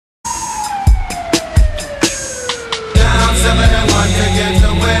to get to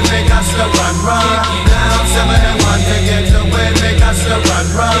win, make us the run, run. Down 7 and 1 to get to win, make us the run,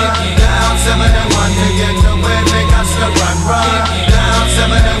 run. Down 7 and 1 to get to win, make us the run, run. Down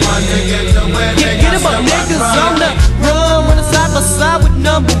 7 and 1 to get to win, make us the run, run. Niggas on the run, wanna side by side with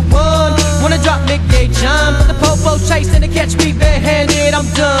number one. Wanna drop Nick Gage John, but the popo chasing to catch me barehanded, I'm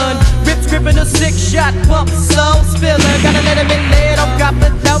done. Rips gripping a 6-shot pump, slow spiller. Gotta let him in lead off, got the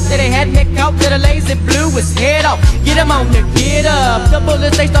dope that they had Nick out to the lazy blew his head off. Get him on the get up, the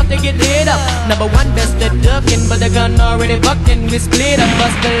bullets they start to get lit up. Number one best at ducking, but the gun already bucking. We split up,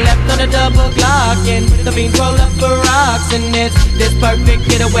 bust the left on the double Glockin'. The beans roll up for rocks, and it's this perfect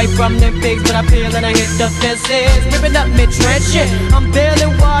get away from them pigs. But I feel and I hit the fences, ripping up mid-trenching. I'm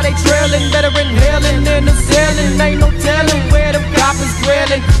bailing while they trailing, better inhaling in the ceiling. Ain't no telling where the cop is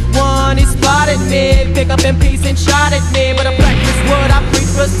drilling. One, he spotted me, pick up in peace and shot at me. But I practice what I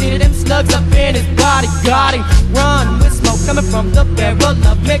preach, proceeded them slugs up in his body. Got him, run with smoke coming from the barrel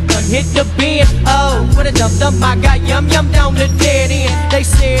of me, gun hit the bin. Oh, what a dum-dum, I got yum-yum down the dead end. They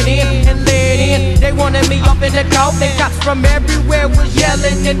sit in and let in, they wanted me up in the coffin. Cops from everywhere was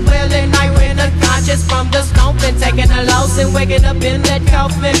yelling and wailing. I went unconscious from the stomping, taking a loss and waking up in that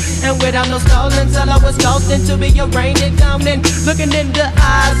coffin. And without no stolen, till I was toasting to be arraigned and down and looking in the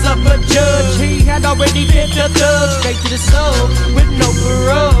eyes of a judge. He had already hit the thug straight to the soul with no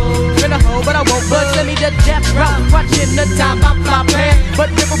parole. In a hole, but I won't budge. Send me the death route, watching the time I'm flopping. But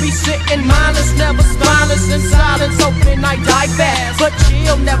never be sitting mindless, never spineless in silence, hoping I die fast. But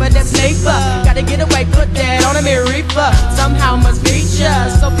chill, never that sleeper. Gotta get away, put that on a mirror reaper. Somehow must feature,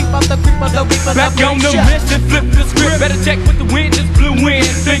 so peep off the creep of the reaper. Back on the mission, flip the script. Better check with the wind, just blew in.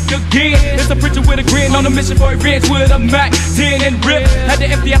 Think again. It's a preacher with a grin on a mission for revenge with a Mac 10 and rip. Had to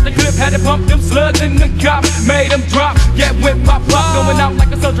empty out the clip, had to pump them slugs in the cop. Made them drop, get with my pop. Going out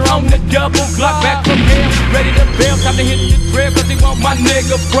like a soldier on the double clock. Back from hell, ready to bail. Time to hit the crib, cause they want my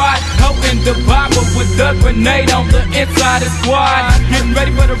nigga fried. Ho in the Bible with the grenade on the inside of squad. Getting ready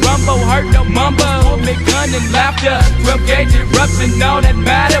for the rumble, hurt no mumbo. Pull me gun and laughter, 12 gauge eruption, all that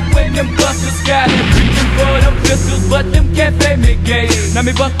matter. When them busters scatter, reaching for them pistols, but them can't pay me gauge. Now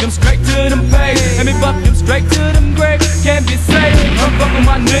me buck them straight to them pay, and me buck them straight to them grave. Can't be safe, I'm fucking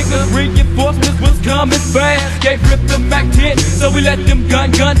my niggas. Reinforcements was coming fast. Gave rip the Mac 10, so we let them gun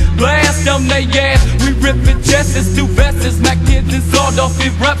blast on they ass. We ripping chests, 2 vests, Mac 10s and sawed off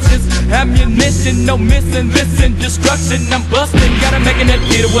eruptions. Ammunition, no missing, listen, destruction. I'm busting, gotta make that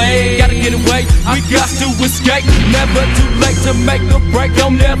getaway. Gotta get away, we got to escape. Never too late to make a break.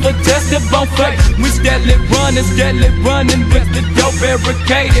 Don't ever test it, won't fake. We steadily running with the dope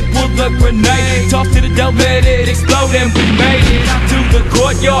barricaded. Pull the grenade, toss to the dope, let it explode, and we made it out to the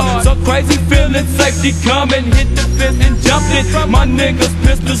courtyard. So crazy feeling, safety coming, hit the fence and jumped it. My niggas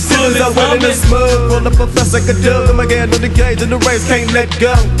pistols still is humming. Pull up a fast like a dub, and my gang on the gauge and the race can't let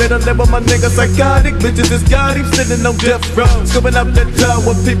go. They don't label my niggas psychotic, bitches is got him sitting on death row. Scooping up that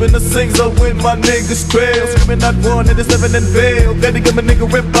tower, peeping the sing, so when my niggas trail. Screaming out 1 and it's 7 and bail. Gotta get my nigga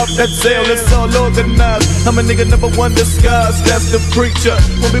rip off that sail, it's all organized. I'm a nigga number 1 disguise, that's the preacher.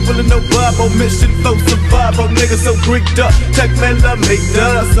 Won't be pulling no Bible, mission flow survival. Niggas so freaked up, check man, I make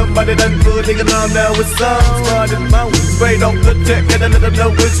dust. Somebody done put nigga on now with songs. Started mount, straight off the tech, and I let them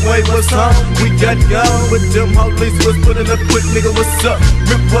know which way was home. We got gone with them police was putting up quick, nigga, what's up?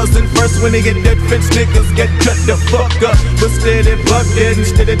 Rip wasn't first when they get that fence, niggas get cut the fuck up. But steady bucking,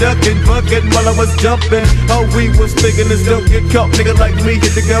 steady ducking, bucking while I was jumping. All we was thinking is don't get caught, nigga like me,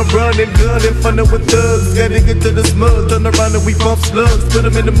 hit the gun running, gun in front of with thugs. Gotta get to the smug, turn around and we bump slugs, put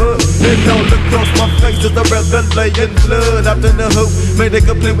them in the mud. They don't look across my face, just a rather lay in blood. After the hoop, made it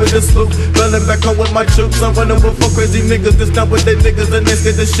complete with the swoop. Falling back home with my troops, I'm running with 4 crazy niggas. This time with they niggas and they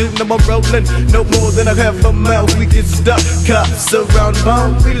scared to shoot. Now I'm rolling, no more than a half a mile. We get stuck, cops around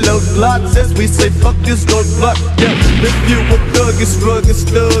home. We load blocks as we say fuck this roadblock. Yeah, if you a thug, it's rugged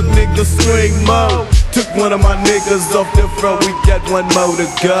thug, niggas swing more. Took one of my niggas off the front, we got 1 more to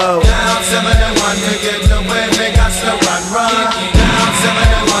go. Down 7 and 1 to get to win, make us the run, run.